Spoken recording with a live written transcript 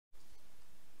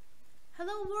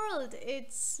Hello world,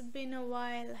 it's been a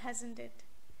while, hasn't it?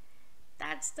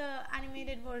 That's the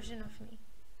animated version of me.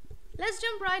 Let's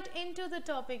jump right into the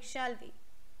topic, shall we?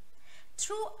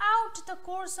 Throughout the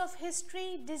course of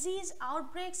history, disease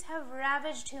outbreaks have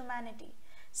ravaged humanity,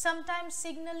 sometimes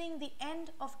signaling the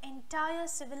end of entire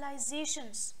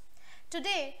civilizations.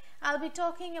 Today, I'll be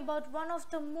talking about one of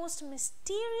the most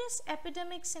mysterious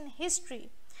epidemics in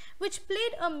history, which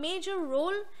played a major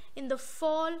role in the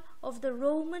fall of the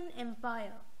Roman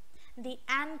Empire, the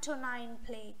Antonine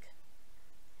Plague.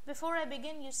 Before I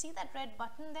begin, you see that red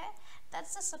button there?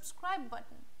 That's the subscribe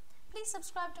button. Please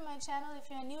subscribe to my channel if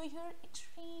you are new here. It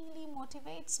really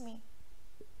motivates me.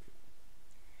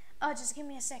 Just give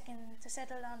me a second to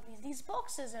settle down, please. These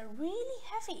boxes are really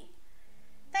heavy.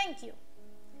 Thank you.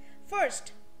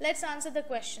 First, let's answer the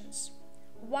questions.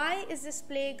 Why is this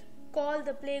plague called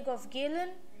the Plague of Galen?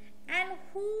 And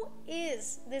who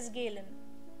is this Galen?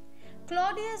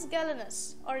 Claudius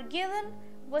Galenus, or Galen,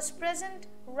 was present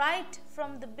right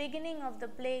from the beginning of the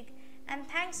plague, and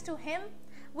thanks to him,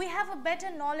 we have a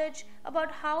better knowledge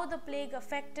about how the plague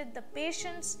affected the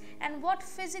patients and what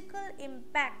physical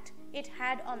impact it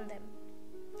had on them.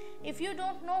 If you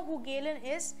don't know who Galen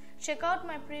is, check out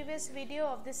my previous video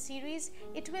of this series.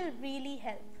 It will really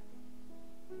help.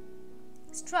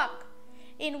 Struck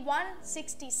in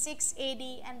 166 AD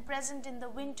and present in the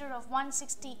winter of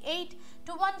 168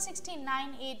 to 169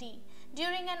 AD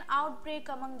during an outbreak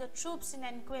among the troops in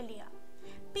Aquileia,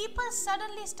 people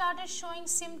suddenly started showing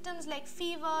symptoms like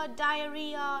fever,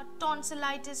 diarrhea,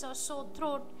 tonsillitis or sore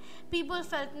throat. People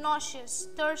felt nauseous,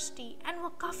 thirsty and were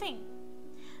coughing.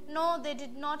 No, they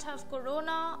did not have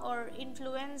corona or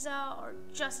influenza or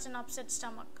just an upset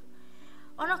stomach.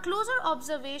 On a closer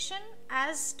observation,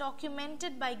 as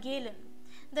documented by Galen,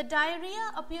 the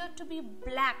diarrhea appeared to be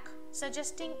black,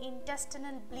 suggesting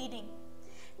intestinal bleeding.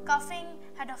 Coughing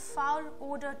had a foul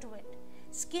odor to it.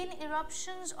 Skin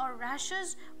eruptions or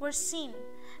rashes were seen,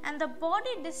 and the body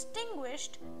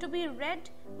distinguished to be red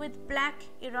with black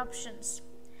eruptions.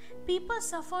 People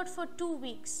suffered for 2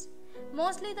 weeks.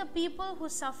 Mostly the people who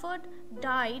suffered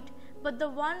died, but the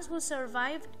ones who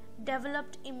survived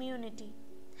developed immunity.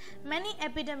 Many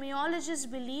epidemiologists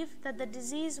believe that the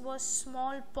disease was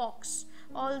smallpox,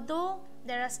 although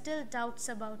there are still doubts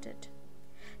about it.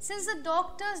 Since the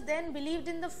doctors then believed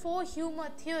in the four-humor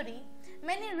theory,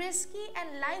 many risky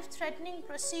and life-threatening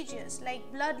procedures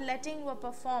like bloodletting were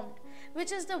performed,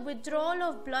 which is the withdrawal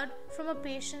of blood from a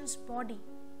patient's body.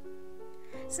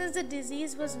 Since the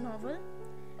disease was novel,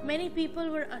 many people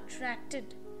were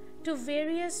attracted to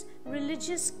various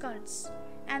religious cults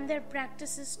and their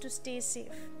practices to stay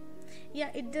safe. Yeah,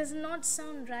 it does not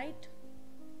sound right,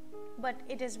 but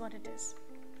it is what it is.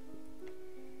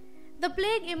 The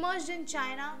plague emerged in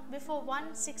China before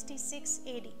 166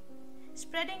 AD,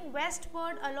 spreading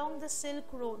westward along the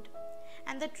Silk Road,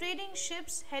 and the trading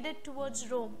ships headed towards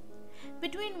Rome.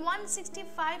 Between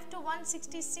 165 to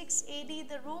 166 AD,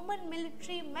 the Roman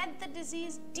military met the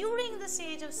disease during the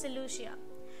siege of Seleucia.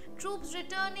 Troops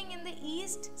returning in the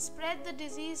east spread the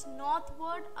disease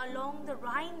northward along the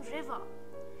Rhine River.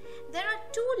 There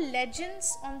are two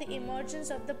legends on the emergence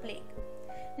of the plague.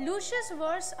 Lucius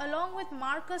Verus, along with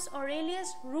Marcus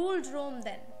Aurelius, ruled Rome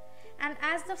then. And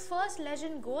as the first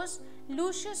legend goes,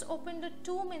 Lucius opened a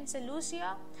tomb in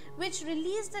Seleucia which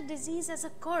released the disease as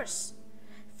a curse.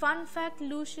 Fun fact,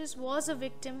 Lucius was a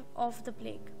victim of the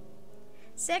plague.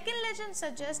 Second legend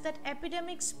suggests that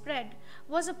epidemic spread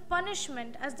was a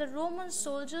punishment as the Roman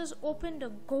soldiers opened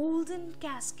a golden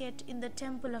casket in the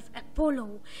temple of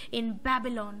Apollo in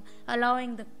Babylon,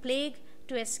 allowing the plague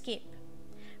to escape.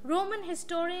 Roman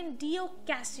historian Dio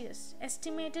Cassius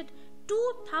estimated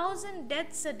 2,000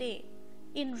 deaths a day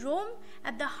in Rome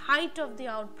at the height of the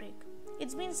outbreak.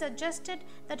 It's been suggested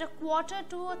that a quarter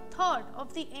to a third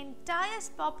of the entire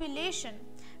population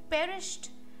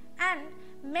perished, and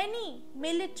many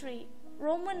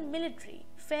Roman military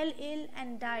fell ill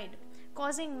and died,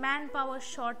 causing manpower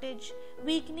shortage,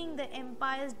 weakening the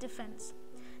empire's defense.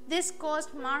 This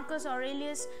caused Marcus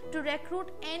Aurelius to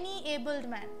recruit any able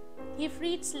man. He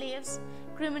freed slaves,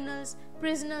 criminals,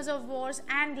 prisoners of wars,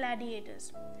 and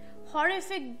gladiators.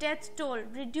 Horrific death toll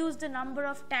reduced the number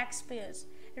of taxpayers,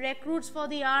 recruits for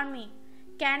the army,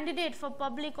 candidates for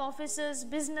public offices,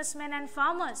 businessmen, and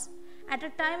farmers. At a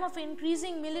time of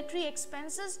increasing military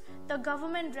expenses, the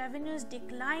government revenues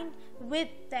declined with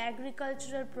the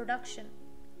agricultural production.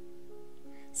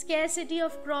 Scarcity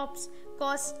of crops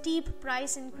caused steep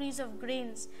price increase of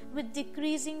grains with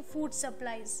decreasing food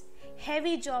supplies,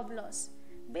 heavy job loss.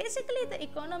 Basically, the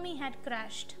economy had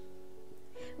crashed.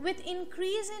 With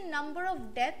increase in number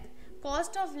of death,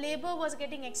 cost of labor was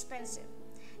getting expensive.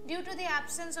 Due to the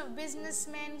absence of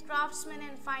businessmen, craftsmen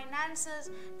and finances,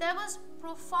 there was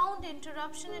profound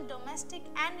interruption in domestic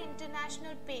and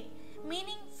international pay,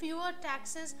 meaning fewer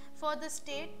taxes for the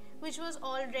state, which was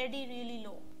already really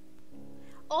low.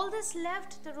 All this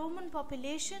left the Roman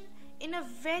population in a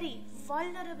very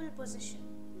vulnerable position.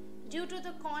 Due to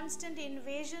the constant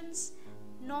invasions,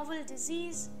 novel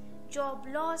disease, job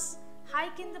loss,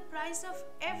 hike in the price of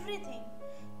everything,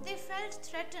 they felt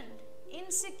threatened,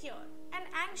 insecure and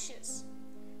anxious.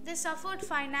 They suffered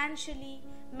financially,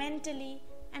 mentally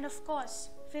and of course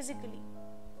physically.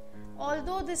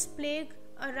 Although this plague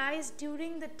arose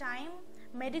during the time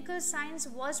medical science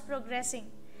was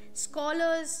progressing,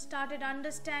 scholars started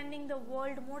understanding the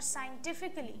world more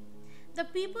scientifically. The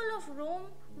people of Rome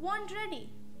weren't ready.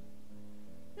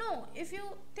 No, if you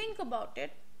think about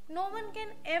it, no one can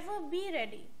ever be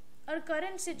ready. Our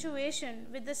current situation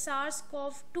with the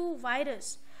SARS-CoV-2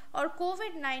 virus or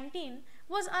COVID-19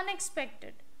 was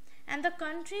unexpected, and the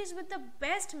countries with the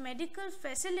best medical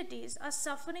facilities are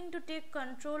suffering to take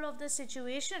control of the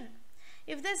situation.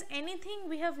 If there's anything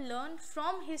we have learned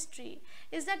from history,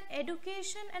 is that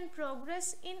education and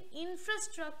progress in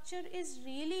infrastructure is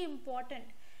really important,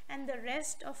 and the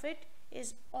rest of it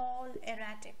is all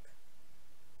erratic.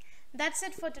 That's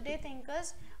it for today,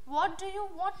 thinkers. What do you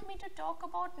want me to talk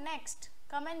about next?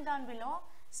 Comment down below.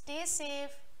 Stay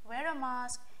safe, wear a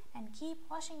mask, and keep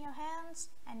washing your hands.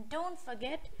 And don't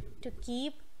forget to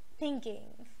keep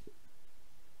thinking.